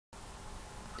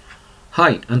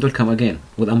Hi and welcome again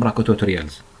with Umbraco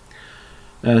tutorials.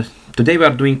 Today we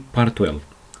are doing part 12.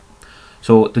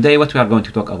 So today what we are going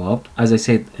to talk about, as I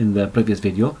said in the previous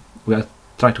video, we are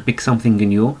trying to pick something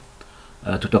new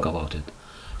to talk about it.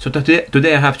 So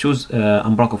today I have choose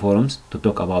Umbraco forums to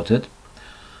talk about it,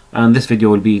 and this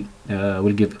video will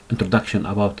give introduction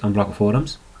about Umbraco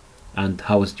forums and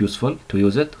how it's useful to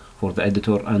use it for the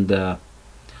editor, and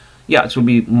yeah, it will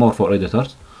be more for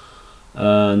editors,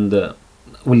 and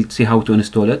we'll see how to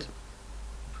install it,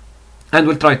 and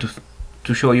we'll try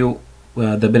to show you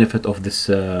the benefit of this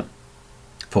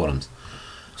forums.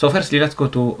 So firstly, let's go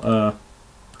to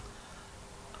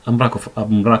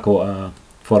Umbraco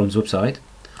forums website,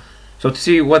 so to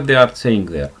see what they are saying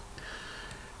there.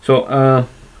 So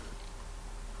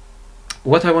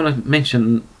what I want to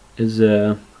mention is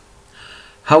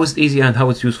how it's easy and how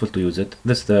it's useful to use it.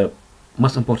 This is the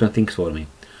most important things for me.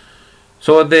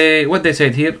 So what they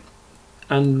said here,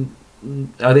 and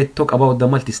they talk about the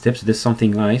multi-steps. This is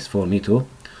something nice for me too.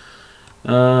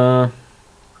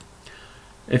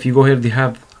 If you go here, they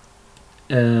have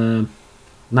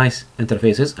nice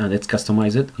interfaces and it's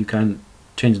customized. You can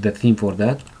change the theme for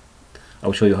that.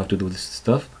 I'll show you how to do this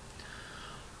stuff.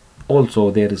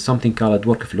 Also, there is something called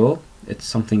workflow. It's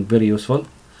something very useful.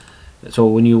 So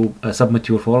when you submit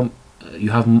your form,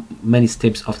 you have many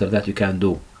steps after that you can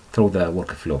do through the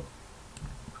workflow.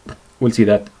 We'll see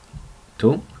that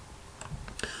too.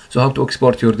 So how to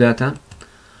export your data,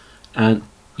 and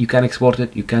you can export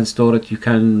it, you can store it, you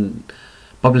can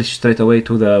publish straight away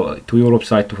to your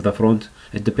website, to the front.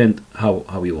 It depends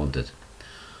how you want it.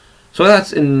 So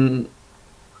that's in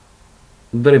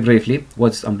very briefly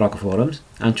what's Umbraco forums.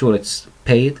 And sure, it's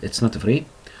paid, it's not free,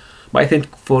 but I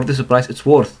think for this price it's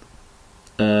worth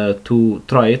to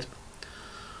try it.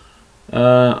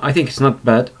 I think it's not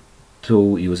bad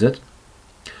to use it.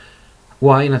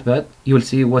 Why not bad? You will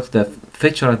see what the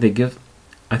feature they give.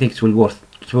 I think it will worth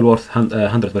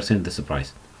 100% this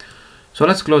price. So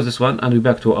let's close this one and we're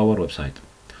back to our website.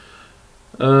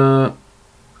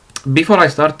 Before I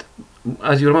start,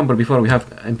 as you remember, before we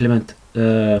have implement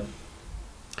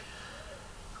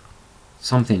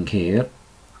something here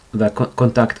that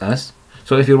contact us.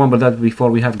 So if you remember that before,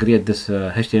 we have created this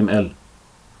HTML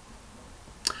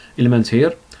elements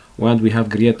here, and we have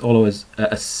created always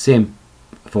a same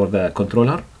for the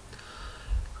controller.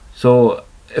 So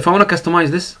if I want to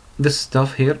customize this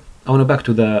stuff here, I want to back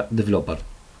to the developer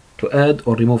to add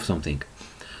or remove something.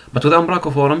 But with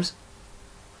Umbraco forums,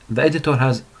 the editor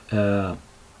has the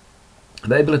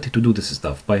ability to do this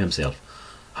stuff by himself.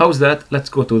 How's that? Let's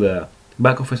go to the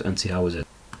back office and see how is it.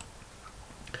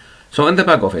 So in the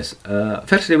back office,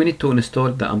 firstly we need to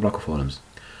install the Umbraco forums.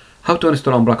 How to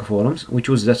install Umbraco forums? We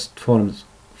choose just forums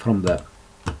from the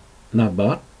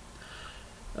navbar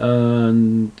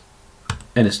and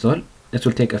install. It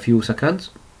will take a few seconds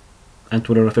and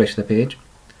will refresh the page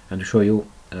and show you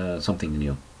something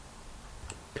new.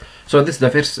 So this is the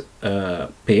first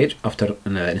page after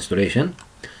installation.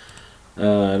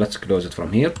 Let's close it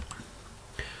from here.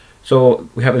 So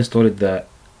we have installed the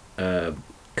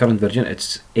current version.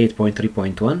 It's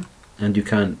 8.3.1, and you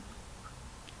can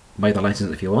buy the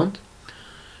license if you want.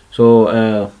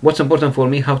 So what's important for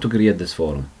me, how to create this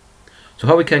forum. So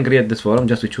how we can create this forum?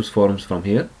 Just we choose forums from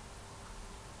here.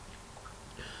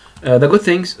 The good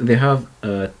things, they have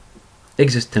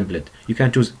exist template. You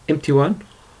can choose empty one,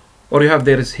 or you have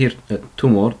there is here two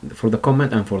more for the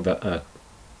comment and for the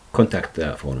contact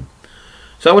forum.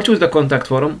 So I will choose the contact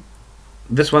forum.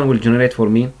 This one will generate for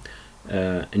me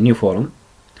a new forum.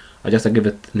 I just give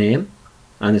it name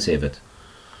and I save it.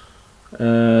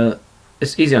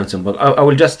 It's easy and simple. I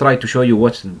will just try to show you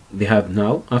what they have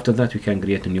now. After that, we can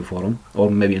create a new forum,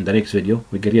 or maybe in the next video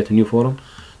we create a new forum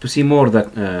to see more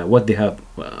that what they have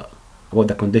about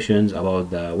the conditions,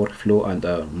 about the workflow, and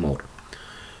more.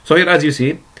 So here, as you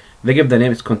see, they give the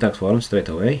name, it's contact forum straight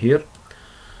away here,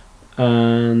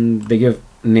 and they give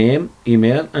name,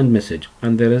 email, and message,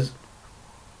 and there is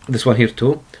this one here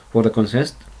too for the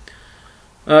consist.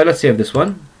 Let's save this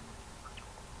one.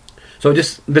 So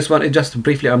this one is just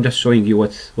briefly, I'm just showing you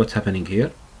what's happening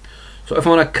here. So if I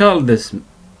want to call this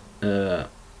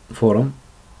forum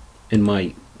in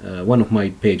my one of my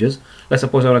pages, let's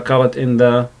suppose I want to call it in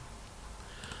the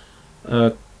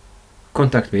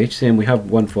contact page. Same, we have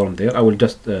one forum there. I will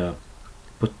just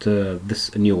put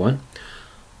this new one.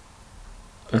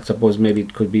 Let's suppose maybe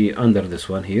it could be under this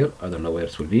one here. I don't know where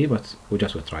it will be, but we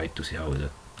just will try it to see how is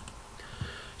it.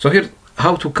 So here,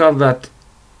 how to call that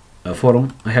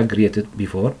forum I have created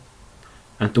before,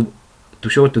 and to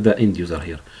show it to the end user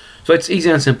here. So it's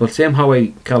easy and simple, same how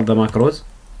I call the macros,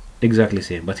 exactly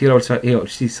same. But here also, here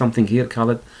see something here, call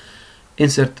it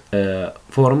insert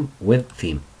forum with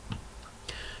theme.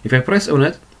 If I press on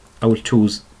it, I will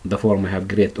choose the forum I have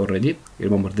created already.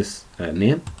 Remember this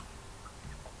name,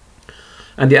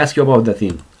 and they ask you about the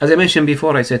theme. As I mentioned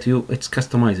before, I said to you, it's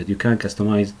customized. You can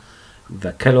customize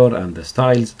the color and the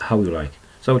styles how you like.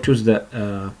 So I will choose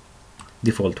the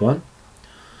default one.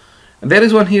 And there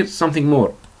is one here, something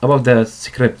more about the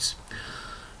scripts.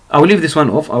 I will leave this one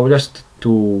off. I will just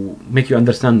to make you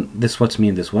understand this what's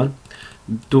mean this one,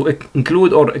 to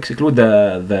include or exclude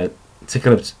the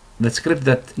scripts, the script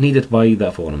that needed by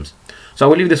the forums. So I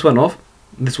will leave this one off.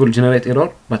 This will generate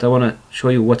error, but I want to show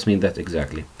you what's mean that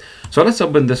exactly. So let's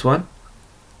open this one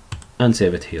and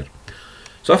save it here.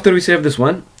 So after we save this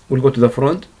one, we'll go to the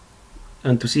front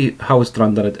and to see how it's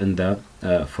rendered in the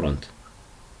front.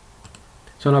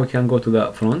 So now we can go to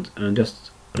the front and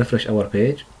just refresh our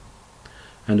page,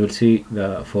 and we'll see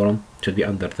the forum should be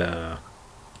under the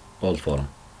old forum.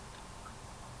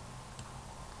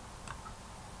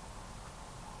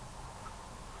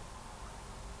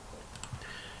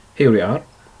 Here we are.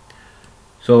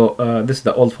 So this is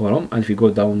the old forum, and if you go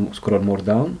down, scroll more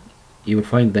down, you will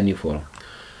find the new forum,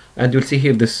 and you'll see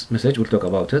here this message. We'll talk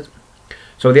about it.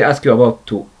 So they ask you about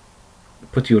to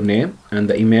put your name and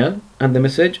the email and the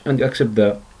message, and you accept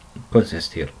the consent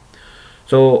here.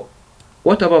 So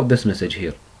what about this message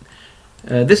here?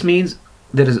 This means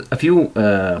there is a few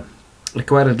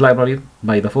required library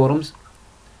by the forums.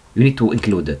 You need to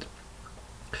include it.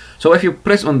 So if you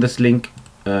press on this link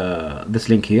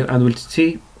here, and we'll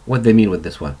see what they mean with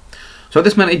this one. So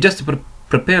this man is just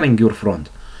preparing your front.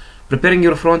 Preparing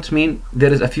your front mean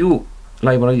there is a few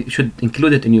library, you should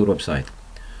include it in your website.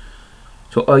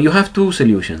 So you have two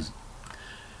solutions.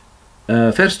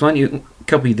 First one, you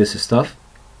copy this stuff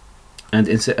and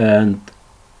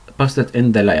paste it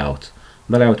in the layout.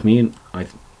 The layout mean,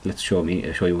 let's show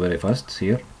you very fast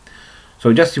here.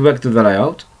 So just you work to the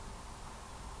layout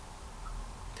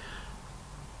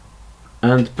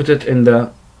and put it in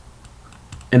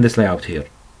this layout here.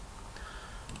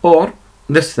 Or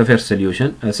this is the first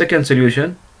solution. Second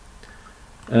solution,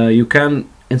 you can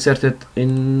insert it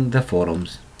in the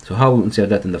forums. So how we insert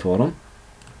that in the forum?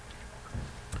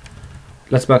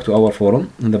 Let's back to our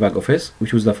forum in the back office. We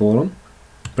choose the forum,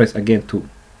 press again to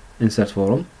insert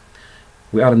forum.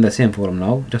 We are in the same forum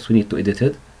now, just we need to edit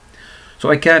it. So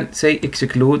I can say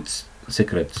excludes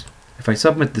scripts. If I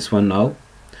submit this one now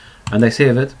and I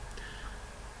save it,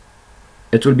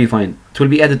 it will be fine. It will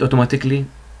be added automatically,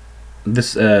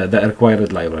 this the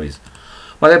required libraries.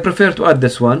 But I prefer to add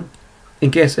this one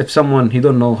in case if someone he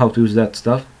don't know how to use that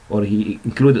stuff, or he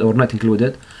included or not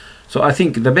included. So I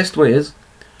think the best way is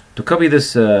to copy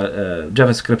this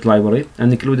JavaScript library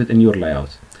and include it in your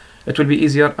layout. It will be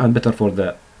easier and better for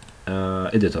the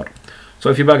editor. So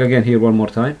if you back again here one more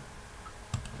time,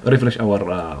 refresh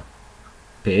our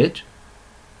page.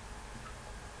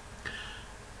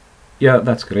 Yeah,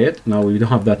 that's great. Now we don't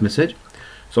have that message,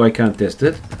 so I can test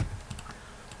it.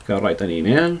 You can write an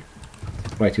email,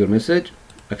 write your message,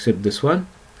 accept this one.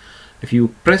 If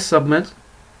you press submit,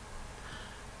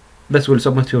 this will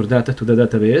submit your data to the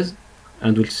database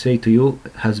and will say to you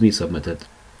has been submitted.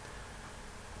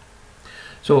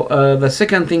 So the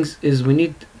second thing is we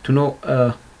need to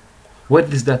know where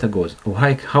this data goes, or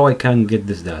how I can get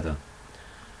this data.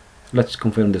 Let's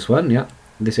confirm this one. Yeah,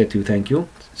 they said to you thank you.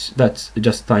 That's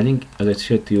just styling. As I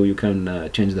said to you, you can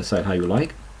change the style how you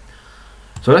like.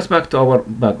 So let's back to our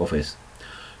back office.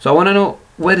 So I want to know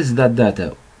where is that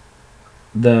data.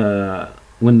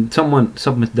 When someone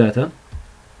submit data,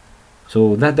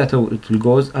 so that data it will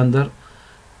goes under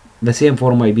the same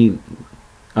form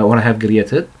I have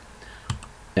created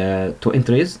to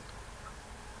entries.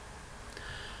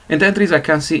 In the entries I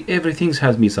can see everything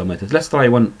has been submitted. Let's try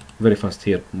one very fast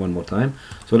here one more time.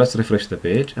 So let's refresh the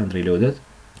page and reload it.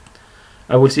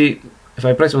 I will see if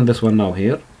I press on this one now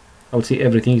here, I will see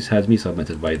everything has been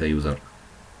submitted by the user.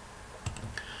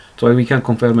 So we can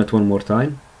confirm it one more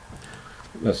time.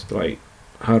 Let's try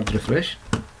hard refresh.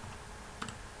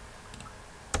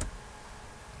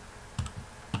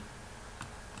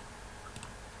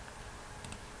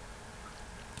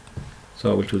 So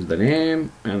I will choose the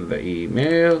name and the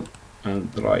email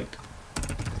and write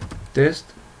test,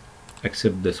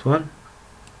 accept this one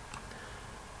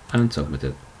and submit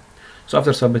it. So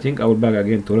after submitting, I will back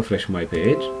again to refresh my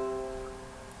page.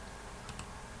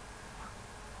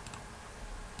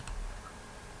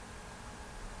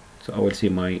 So I will see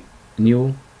my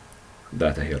new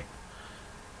data here.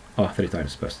 Oh, 3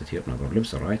 times pasted here, no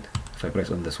problems. Alright, if I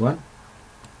press on this one,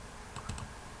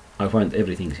 I'll find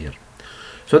everything here.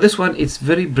 So this one is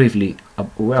very briefly.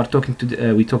 We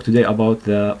talked today about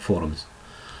the forums.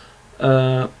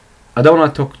 I don't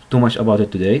want to talk too much about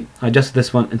it today. I just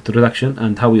this one introduction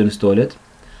and how you install it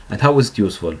and how it's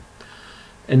useful.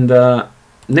 In the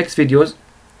next videos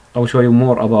I will show you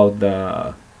more about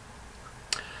the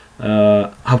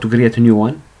how to create a new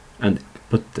one and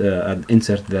put and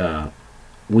insert the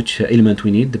which element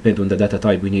we need, depending on the data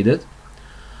type we need it,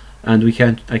 and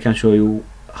I can show you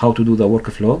how to do the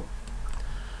workflow.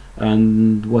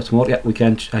 And what's more, yeah,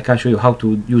 I can show you how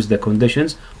to use the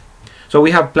conditions. So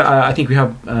we have I think we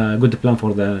have a good plan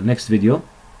for the next video,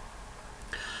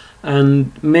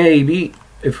 and maybe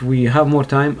if we have more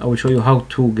time I will show you how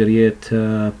to create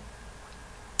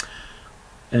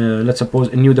let's suppose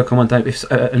a new document type, if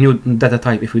a new data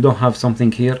type. If we don't have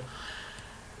something here,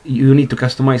 you need to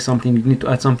customize something, you need to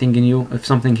add something new. If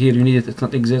something here you need it, it's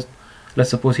not exist. Let's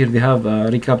suppose here they have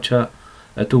reCAPTCHA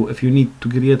 2. If you need to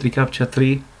create reCAPTCHA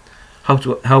 3,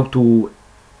 how to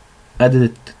add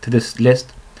it to this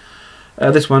list.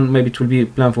 This one maybe it will be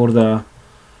planned for the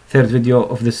third video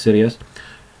of this series.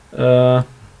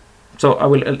 So I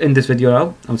will end this video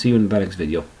now. I'll see you in the next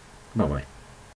video. Bye bye.